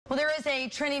Well, there is a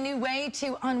trendy new way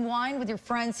to unwind with your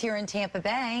friends here in Tampa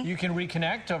Bay. You can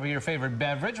reconnect over your favorite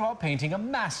beverage while painting a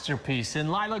masterpiece.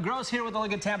 And Lila Gross here with a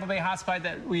look at Tampa Bay hotspot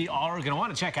that we all are going to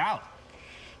want to check out.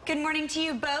 Good morning to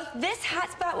you both. This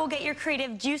hotspot will get your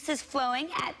creative juices flowing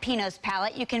at Pinot's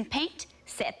Pallet. You can paint,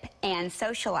 sip, and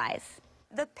socialize.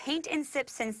 The paint and sip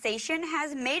sensation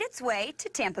has made its way to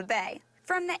Tampa Bay.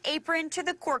 From the apron to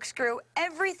the corkscrew,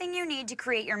 everything you need to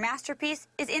create your masterpiece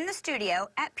is in the studio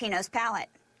at Pinot's Pallet.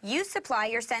 You supply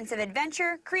your sense of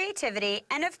adventure, creativity,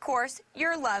 and of course,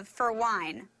 your love for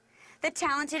wine. The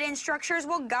talented instructors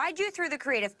will guide you through the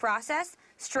creative process,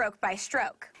 stroke by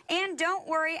stroke. And don't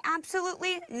worry,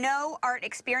 absolutely no art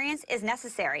experience is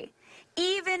necessary,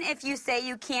 even if you say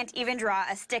you can't even draw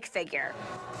a stick figure.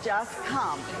 Just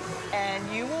come, and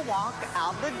you will walk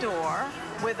out the door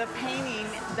with a painting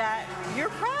that you're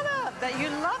proud of, that you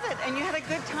love it, and you had a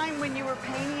good time when you were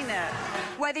painting it.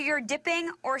 Whether you're dipping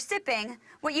or sipping,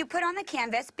 what you put on the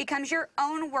canvas becomes your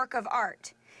own work of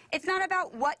art. It's not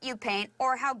about what you paint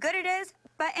or how good it is,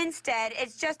 but instead,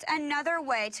 it's just another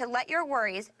way to let your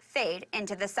worries fade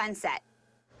into the sunset.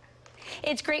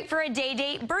 It's great for a day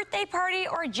date, birthday party,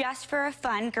 or just for a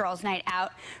fun girls' night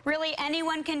out. Really,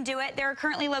 anyone can do it. There are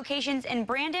currently locations in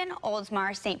Brandon,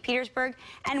 Oldsmar, St. Petersburg,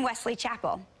 and Wesley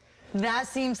Chapel. That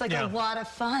seems like a lot of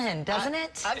fun, doesn't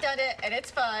it? I've done it, and it's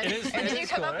fun. It is fun. And then you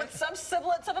come up with some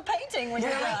semblance of a painting when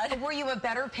you're done. Were you a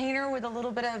better painter with a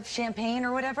little bit of champagne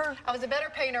or whatever? I was a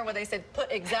better painter when they said, put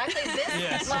exactly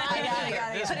this line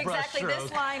here. Put exactly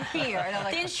this line here. And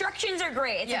like, the instructions are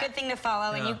great. It's a good thing to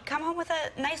follow, and you come home with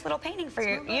a nice little painting for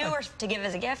you or to give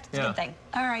as a gift. It's a good thing.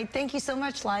 All right, thank you so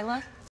much, Lila.